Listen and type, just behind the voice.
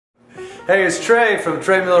Hey, it's Trey from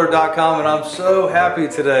TreyMiller.com, and I'm so happy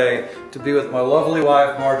today to be with my lovely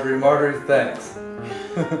wife, Marjorie. Marjorie, thanks.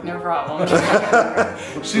 No problem.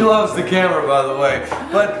 She loves the camera, by the way.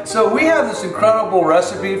 But so we have this incredible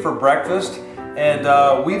recipe for breakfast,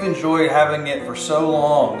 and we've enjoyed having it for so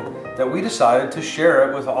long that we decided to share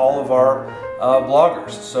it with all of our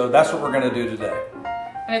bloggers. So that's what we're going to do today.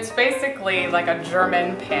 And it's basically like a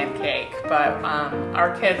German pancake, but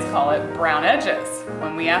our kids call it brown edges.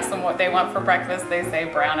 When we ask them what they want for breakfast, they say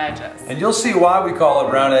brown edges. And you'll see why we call it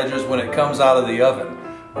brown edges when it comes out of the oven.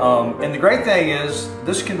 And the great thing is,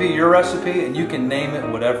 this can be your recipe and you can name it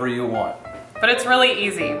whatever you want. But it's really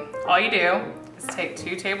easy. All you do is take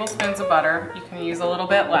 2 tablespoons of butter. You can use a little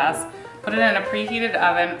bit less. Put it in a preheated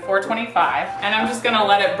oven, 425, and I'm just gonna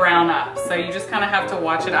let it brown up. So you just kind of have to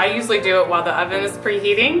watch it. I usually do it while the oven is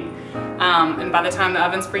preheating. And by the time the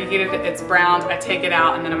oven's preheated, it's browned, I take it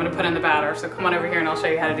out and then I'm gonna put in the batter. So come on over here and I'll show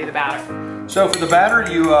you how to do the batter. So for the batter,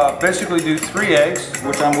 you basically do 3 eggs,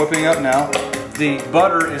 which I'm whipping up now. The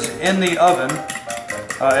butter is in the oven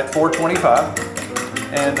at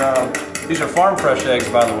 425. And these are farm fresh eggs,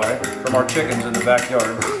 by the way, from our chickens in the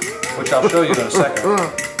backyard, which I'll show you in a second.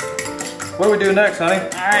 What do we do next, honey?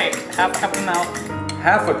 All right, half a cup of milk.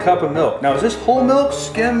 Half a cup of milk. Now, is this whole milk,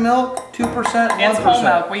 skim milk, 2%, 1%? It's whole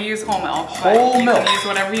milk. We use whole milk. Whole milk. You can use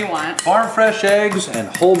whatever you want. Farm fresh eggs and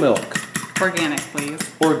whole milk. Organic, please.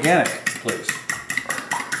 Organic, please.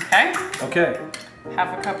 Okay. Okay.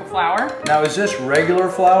 Half a cup of flour. Now, is this regular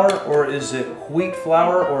flour or is it wheat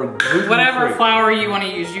flour or gluten-free? Whatever flour you want to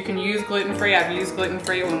use. You can use gluten-free. I've used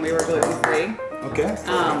gluten-free when we were gluten-free. Okay.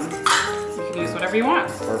 You can use whatever you want.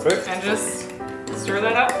 Perfect. And just stir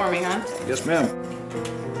that up for me, hon. Yes, ma'am.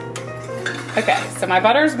 Okay, so my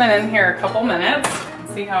butter's been in here a couple minutes.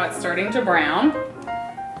 See how it's starting to brown.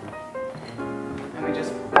 And we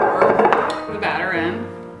just pour the batter in.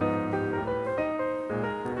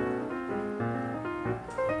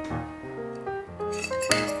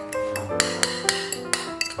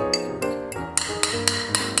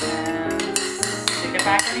 And stick it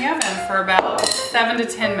back in the oven for about 7 to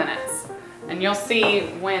 10 minutes. And you'll see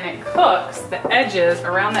when it cooks, the edges,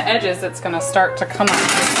 around the edges, it's gonna start to come up.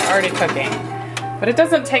 It's already cooking. But it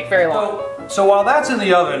doesn't take very long. So while that's in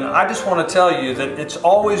the oven, I just want to tell you that it's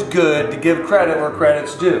always good to give credit where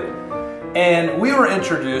credit's due. And we were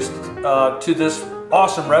introduced to this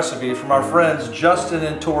awesome recipe from our friends Justin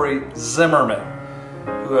and Tori Zimmerman,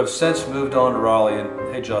 who have since moved on to Raleigh. And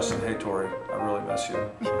hey Justin, hey Tori, I really miss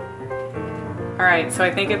you. All right, so I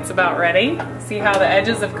think it's about ready. See how the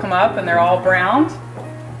edges have come up and they're all browned?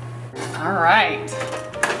 All right.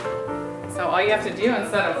 So all you have to do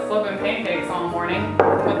instead of flipping pancakes all morning,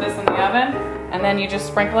 put this in the oven and then you just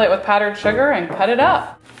sprinkle it with powdered sugar and cut it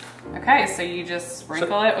up. Okay, so you just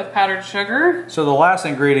sprinkle it with powdered sugar. So the last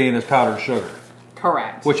ingredient is powdered sugar.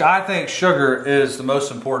 Correct. Which I think sugar is the most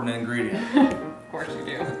important ingredient. Of course you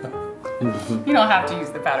do. You don't have to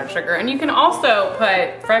use the powdered sugar. And you can also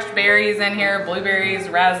put fresh berries in here, blueberries,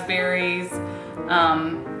 raspberries,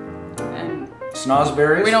 and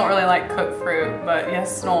snozberries? We don't really like cooked fruit, but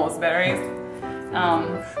yes, snozberries.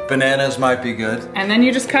 Bananas might be good. And then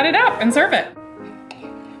you just cut it up and serve it.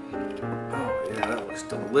 Oh yeah, that looks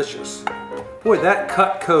delicious. Boy, that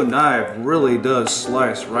Cutco knife really does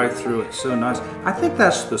slice right through it, so nice. I think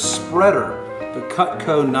that's the spreader, the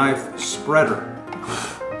Cutco knife spreader.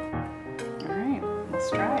 Let's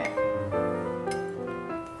try it.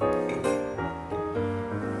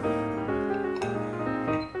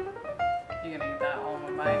 You gonna eat that all in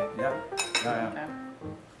one bite? Yep. Yeah. Okay.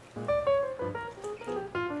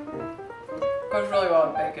 Goes really well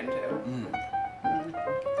with bacon too.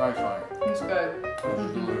 Thanks, honey. It's good.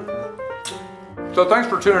 So thanks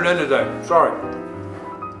for tuning in today. Sorry.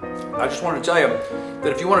 I just wanted to tell you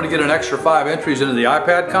that if you wanted to get an extra 5 entries into the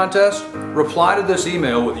iPad contest, reply to this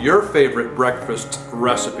email with your favorite breakfast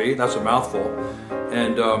recipe. That's a mouthful.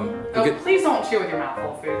 And please don't chew with your mouth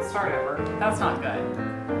full of food. Start over. That's not good.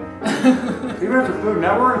 Even at the Food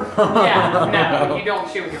Network? Yeah, no, you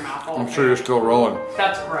don't chew with your mouth full. I'm sure you're still rolling.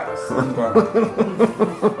 That's gross.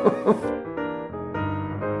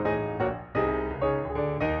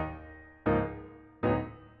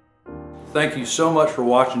 Thank you so much for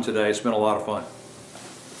watching today. It's been a lot of fun.